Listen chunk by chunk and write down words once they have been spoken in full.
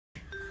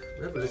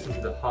We have to listen to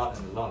the heart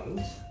and the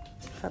lungs.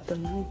 Heart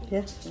and lungs,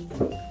 yes.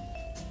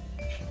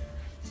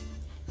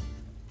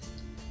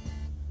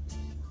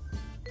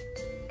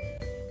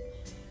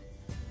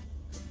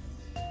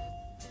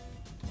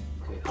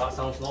 Okay, heart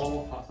sounds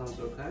normal, heart sounds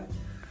okay.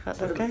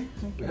 Heart okay?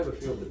 We have a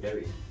feel of the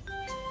belly.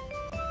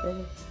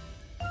 Belly.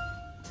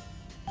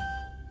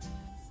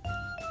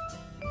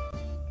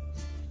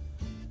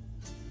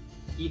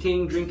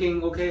 Eating,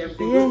 drinking, okay,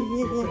 everything Yeah,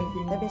 good?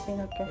 yeah.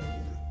 Everything okay.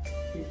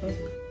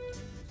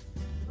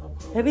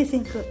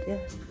 Everything good, yeah.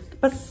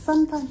 But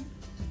sometimes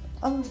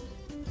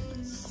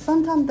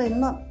they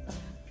not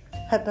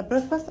have the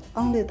breakfast,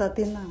 only the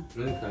dinner.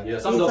 Okay. Yeah,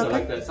 some dogs are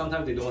like that.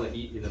 Sometimes they don't want to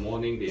eat in the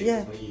morning, they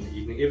just want to eat in the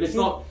evening. If it's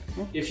not,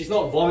 if she's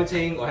not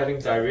vomiting or having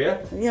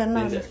diarrhea,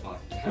 then that's fine.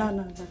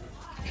 No.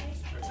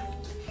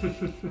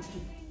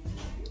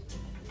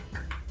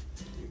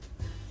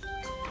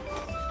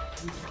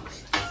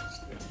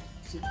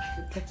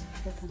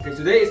 Okay,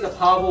 today is the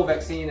parvo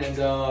vaccine and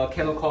the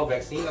kennel cough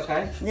vaccine,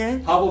 okay? Yeah.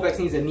 Parvo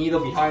vaccine is a needle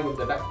behind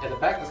the back, at the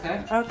back,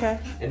 okay? Okay.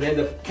 And then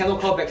the kennel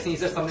cough vaccine is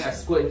just something I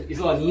squirt. It's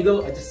not a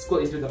needle, I just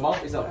squirt into the mouth.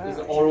 It's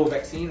an oral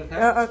vaccine, okay?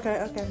 Okay.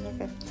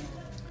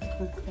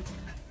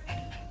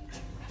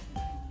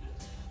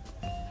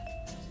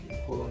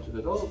 Hold on to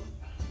the dog.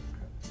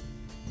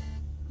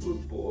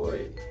 Good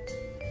boy.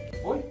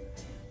 Boy.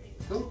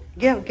 Go.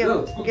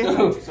 Go.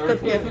 Sorry.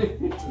 Yeah.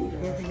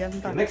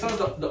 Next one is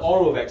the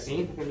oral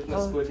vaccine. Okay, just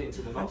gonna squirt it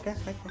into the mouth. Okay.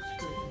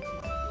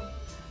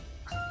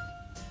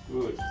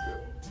 Good.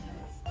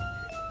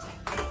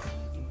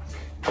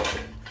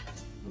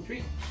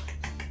 Treat.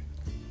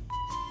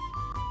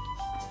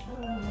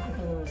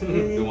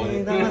 You don't want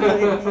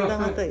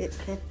to eat.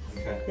 Okay.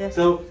 Yeah.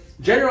 So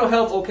general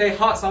health okay.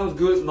 Heart sounds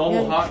good.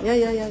 Normal heart.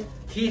 Yeah.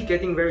 Teeth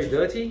getting very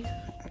dirty.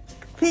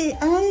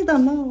 I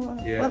don't know.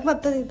 Yeah.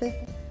 What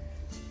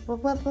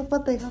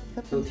they have.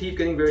 So teeth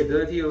getting very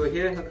dirty over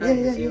here.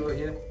 Okay. Yeah. See over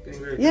here getting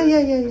very dirty.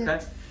 Yeah.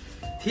 Okay.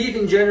 Teeth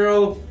in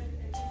general.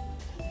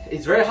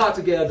 It's very hard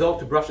to get a dog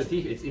to brush the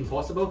teeth. It's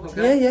impossible.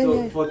 Okay.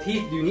 So for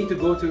teeth, you need to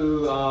go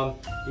to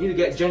you need to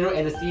get general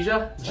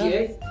anesthesia,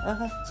 GA.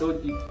 So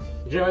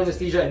general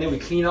anesthesia, and then we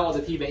clean out all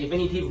the teeth. And if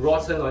any teeth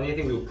rotten or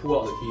anything, we'll pull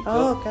out the teeth.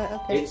 Oh, okay.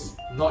 It's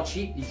not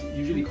cheap. It's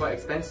usually quite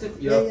expensive.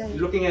 You're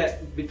looking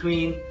at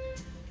between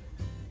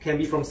can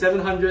be from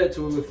 700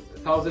 to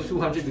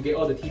 1,200 to get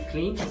all the teeth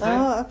clean. Okay?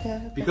 Oh, okay.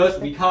 Because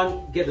we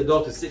can't get the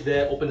dog to sit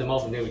there, open the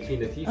mouth, and then we clean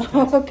the teeth.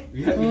 Oh, okay.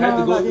 We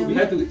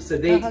have to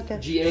sedate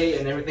GA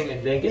and everything,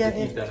 and then get the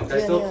teeth done.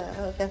 Okay, so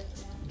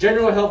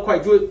general health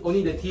quite good.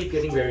 Only the teeth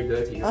getting very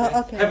dirty. Okay?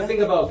 Okay. Have a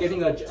think about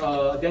getting a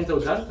dental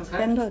done. Okay.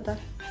 Dental done.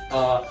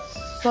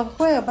 So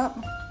where about?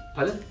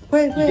 Pardon?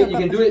 Where you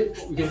can do it.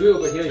 You can do it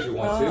over here if you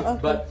want to. Okay.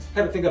 But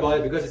have a think about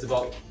it because it's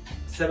about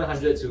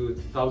 700 to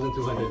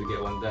 1,200 to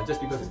get one done,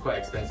 just because it's quite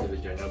expensive in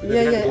general.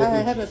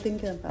 I have a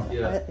think about it.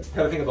 Yeah,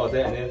 have a think about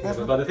that and then think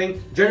about the thing.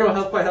 General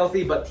health quite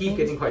healthy, but teeth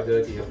getting quite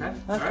dirty, okay?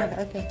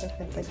 Okay,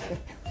 thank you.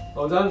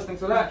 Well done,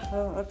 thanks for that.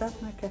 Oh, that's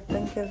okay,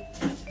 thank you.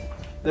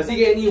 Does he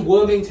get any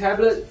worming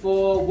tablet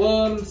for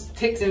worms,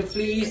 ticks and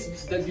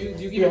fleas? Do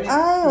you give him?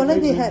 I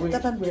already had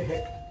that. We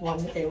had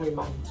one every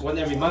month. One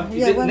every month?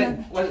 Is it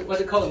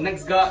what's it called?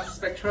 NexGard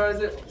Spectra,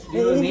 is it? Do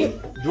you know the name?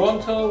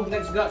 Dronto,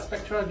 NexGard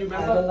Spectra, do you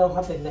remember? I don't know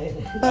what the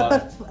name.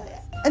 But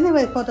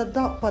anyway, for the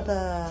dog, for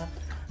the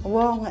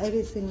worm,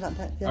 everything like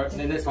that. Yeah. Alright,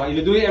 then that's fine. If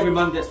you do it every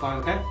month, that's fine,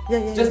 okay?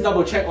 Just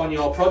double check on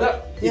your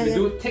product. If you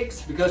do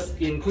ticks, because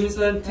in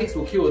Queensland, ticks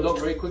will kill a dog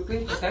very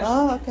quickly, okay?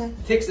 Oh, okay.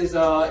 Ticks is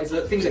a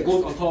thing that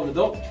goes on top of the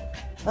dog.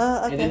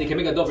 And then they can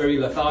make a dog very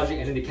lethargic,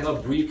 and then they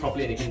cannot breathe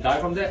properly, and they can die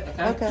from that.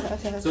 Okay.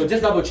 So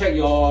just double check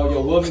your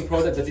worming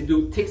product. Does it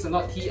do ticks or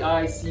not?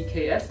 TICKS.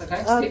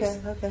 Okay.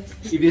 Okay.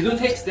 If they do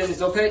ticks, then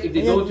it's okay. If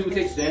they don't do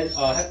ticks, then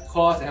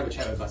call us and have a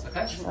chat with us.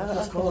 Okay.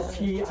 It's called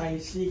TICK.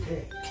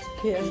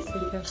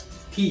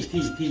 TICK.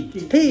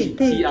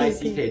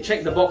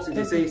 Check the box if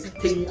it says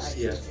ticks.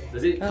 Yeah.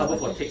 Does it cover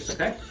for ticks?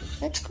 Okay.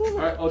 That's cool.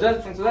 Alright, all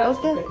done. Thanks for that.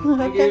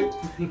 Thank you.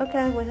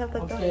 Okay, we have to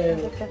go.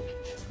 Okay.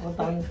 All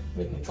done.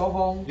 We can go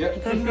home.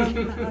 Yep.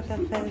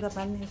 Pay the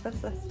money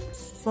first.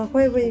 So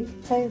where we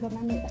pay the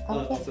money?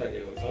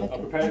 Outside, I'll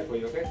prepare it for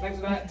you. Okay. Thanks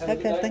for that. Have a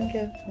good Okay, day. thank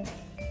you.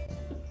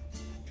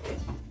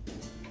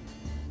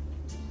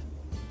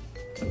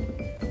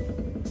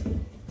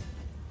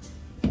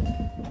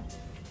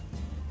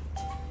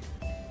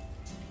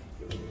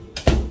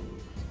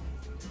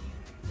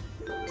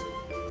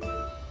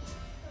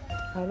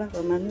好了，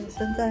我们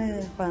现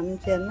在还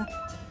钱了，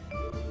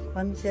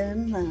还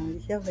钱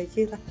就回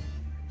去了。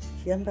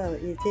钱都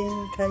已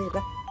经可以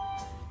了，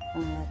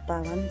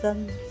打完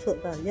针吃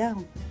了药，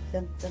这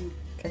样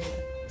可以了，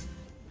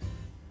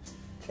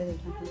可以了。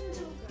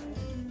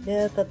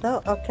Yeah, the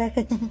dog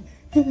okay.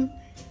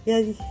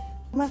 Yeah,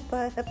 must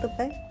I have to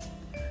pay?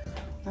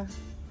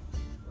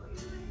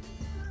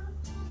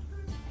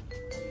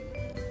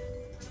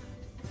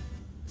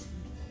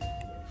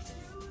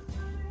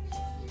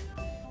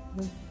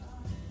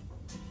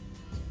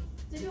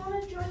 Did you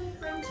want to join your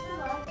friends for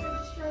life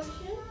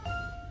registration?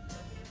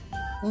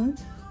 Hmm? Do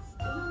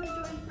you want to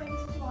join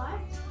friends for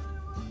life?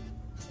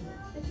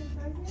 It's a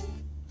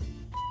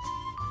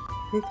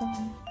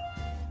Become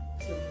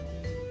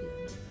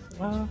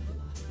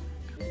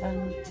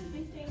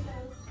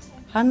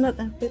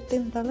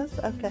 $115.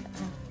 Okay.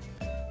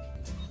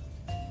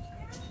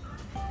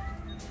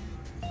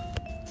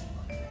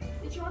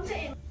 Did you want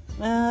it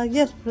in?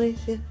 Yes, please.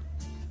 Yeah.